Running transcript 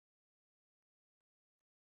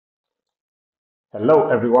Hello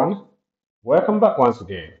everyone, welcome back once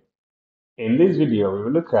again. In this video, we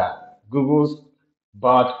will look at Google's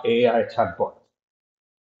Bard AI chatbot.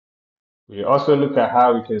 We will also look at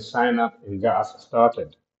how we can sign up and get us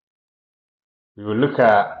started. We will look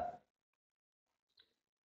at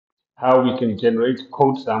how we can generate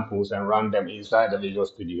code samples and run them inside the Visual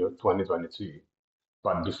Studio 2022.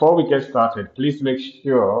 But before we get started, please make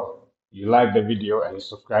sure you like the video and you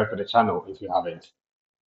subscribe to the channel if you haven't.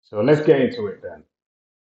 So let's get into it then.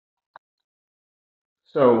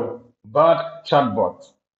 So, Bard Chatbot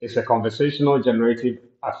is a conversational generative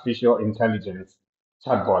artificial intelligence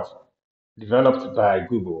chatbot developed by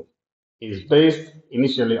Google. It's based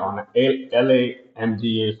initially on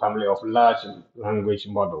LaMDA family of large language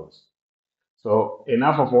models. So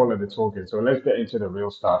enough of all of the talking. So let's get into the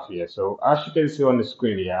real stuff here. So as you can see on the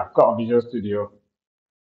screen here, I've got Visual Studio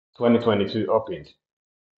 2022 opened.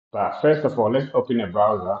 But first of all, let's open a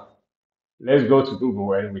browser. Let's go to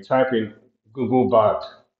Google and we type in Google Bard.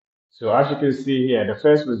 So as you can see here, the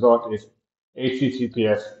first result is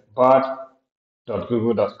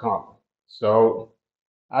https://bard.google.com. So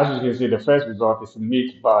as you can see, the first result is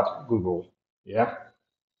Meet Bard Google. Yeah.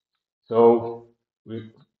 So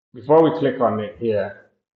we, before we click on it here,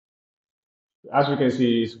 as you can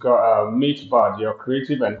see, it's got Meet Bard, your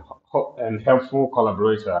creative and helpful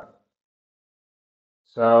collaborator.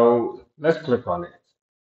 So let's click on it.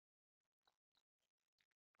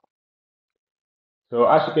 So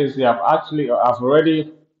as you can see, I've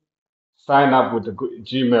already signed up with the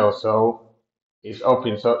Gmail, so it's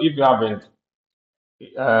open. So if you haven't,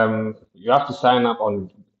 you have to sign up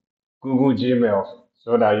on Google Gmail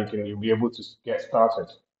so that you'll be able to get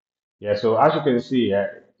started. Yeah. So as you can see,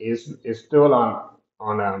 it's still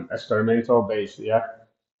on experimental base. Yeah.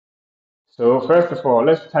 So first of all,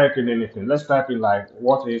 let's type in anything. Let's type in like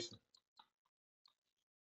what is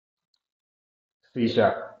C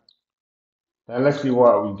sharp, and let's see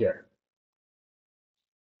what we get.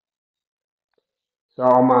 So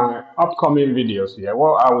on my upcoming videos here,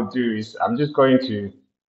 what I would do is I'm just going to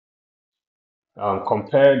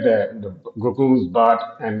compare the Google's Bard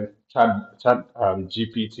and Chat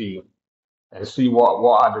GPT and see what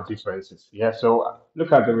are the differences. Yeah, so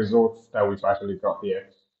look at the results that we've actually got here.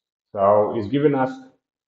 So it's giving us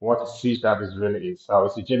what C Sharp is really is. So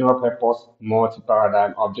it's a general purpose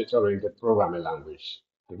multi-paradigm object-oriented programming language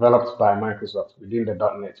developed by Microsoft within the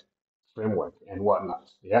 .NET framework and whatnot.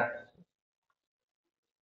 Yeah.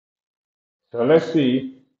 So let's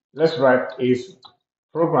see. Let's write is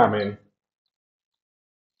programming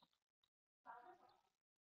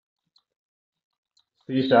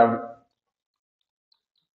C Sharp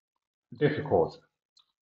difficult.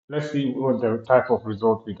 Let's see what the type of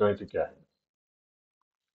result we're going to get.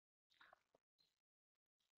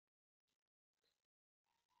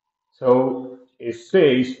 So it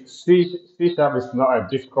says C Sharp is not a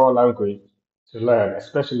difficult language to learn,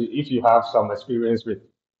 especially if you have some experience with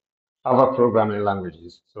other programming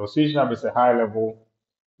languages. So C Sharp is a high level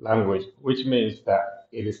language, which means that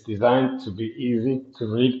it is designed to be easy to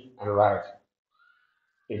read and write.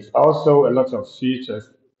 It's also a lot of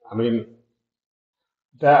features, I mean,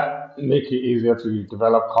 that make it easier to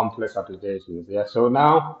develop complex applications. Yeah. So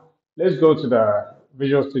now let's go to the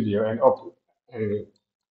Visual Studio and,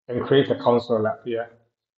 and create a console app here.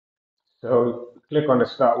 So click on the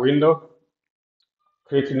Start window,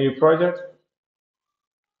 create a new project,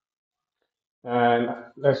 and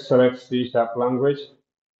let's select C Sharp language.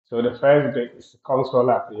 So the first bit is the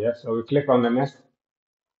console app here. So we click on the next.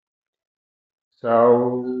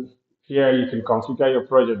 So here you can configure your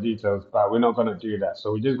project details, but we're not going to do that.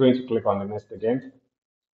 So we're just going to click on the next again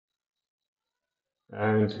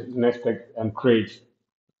and next and create.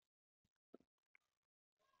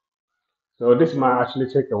 So this might actually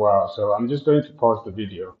take a while. So I'm just going to pause the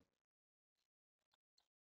video.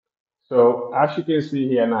 So as you can see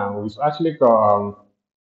here now, we've actually got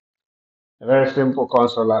a very simple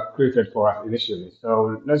console app created for us initially.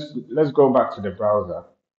 So let's go back to the browser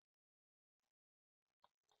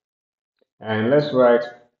and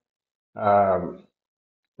um,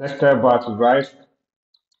 let's tell Bart to write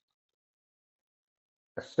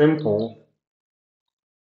a simple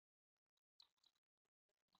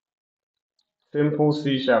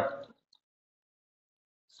C sharp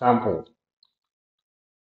sample.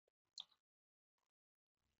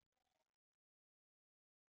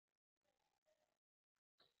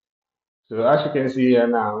 So as you can see here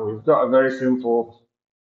now, we've got a very simple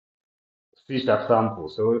C sharp sample.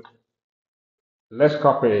 So let's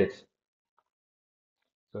copy it.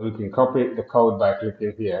 So we can copy the code by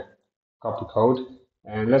clicking here, copy code,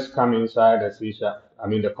 and let's come inside the C sharp. I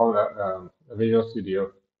mean the Visual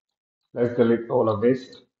Studio Let's delete all of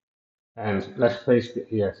this and let's paste it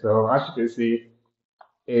here. So as you can see,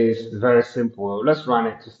 it's very simple. Let's run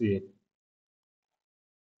it to see.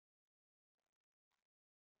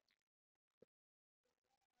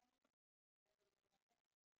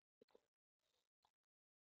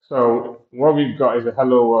 So what we've got is a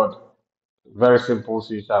hello world, very simple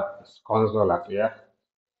C# console app, yeah.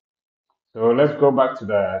 So let's go back to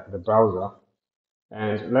the browser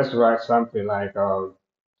and let's write something like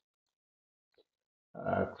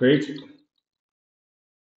create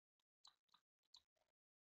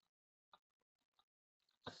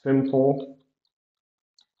simple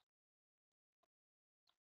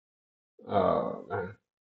man,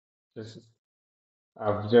 this is,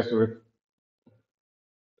 I've just so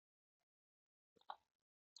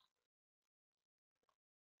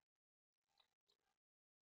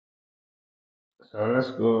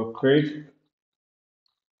let's go create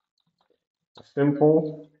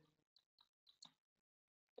simple.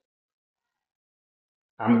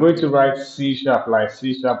 I'm going to write C#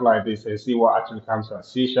 like this and see what actually comes out.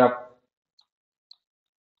 C#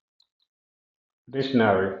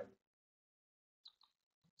 dictionary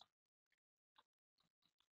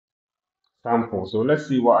sample. So let's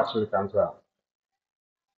see what actually comes out.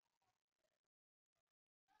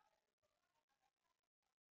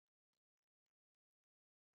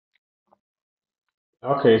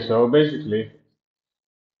 Okay, so basically,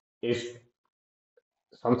 it's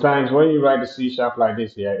sometimes when you write the C# like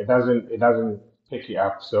this, yeah, it doesn't pick it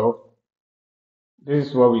up. So this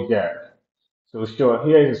is what we get. So sure,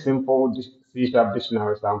 here is a simple C#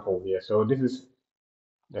 dictionary sample here. So this is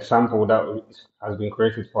the sample that has been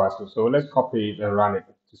created for us. So let's copy it and run it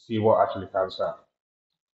to see what actually comes out.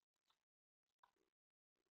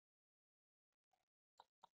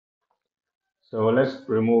 So let's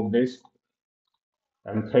remove this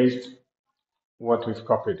and paste what we've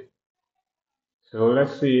copied. So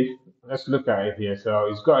let's see, let's look at it here. So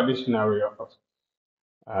it's got a dictionary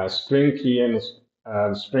of string key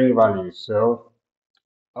and string values. So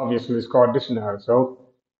obviously it's called dictionary. So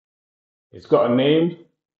it's got a name,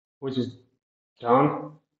 which is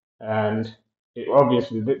John, and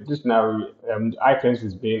obviously the dictionary items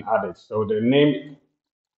is being added. So the name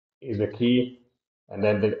is the key, and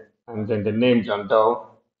then the name John Doe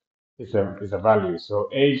is a value. So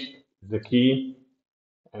age is the key,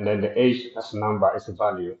 and then the age as a number is a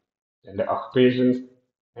value, and the occupations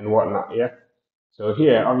and whatnot. Yeah. So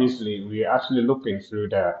here, obviously, we're actually looking through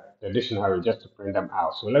the dictionary just to print them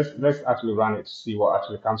out. So let's actually run it to see what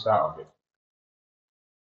actually comes out of it.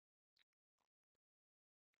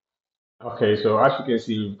 Okay, so as you can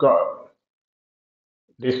see, we've got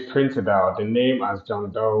this printed out. The name as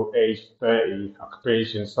John Doe, age 30,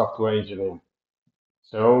 occupation software engineer.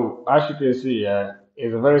 So as you can see,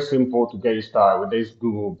 it's very simple to get you started with this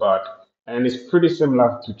Google Bot, and it's pretty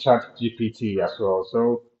similar to ChatGPT as well.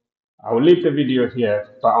 So I will leave the video here,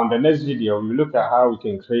 but on the next video, we look at how we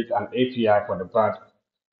can create an API for the bot,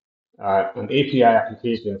 an API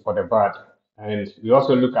application for the bot, and we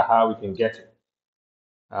also look at how we can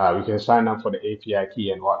sign up for the API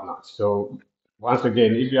key and whatnot. So once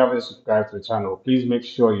again, if you haven't subscribed to the channel, please make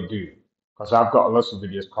sure you do, because I've got lots of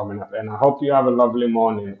videos coming up. And I hope you have a lovely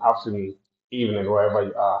morning, afternoon, evening, wherever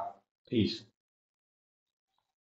you are. Peace.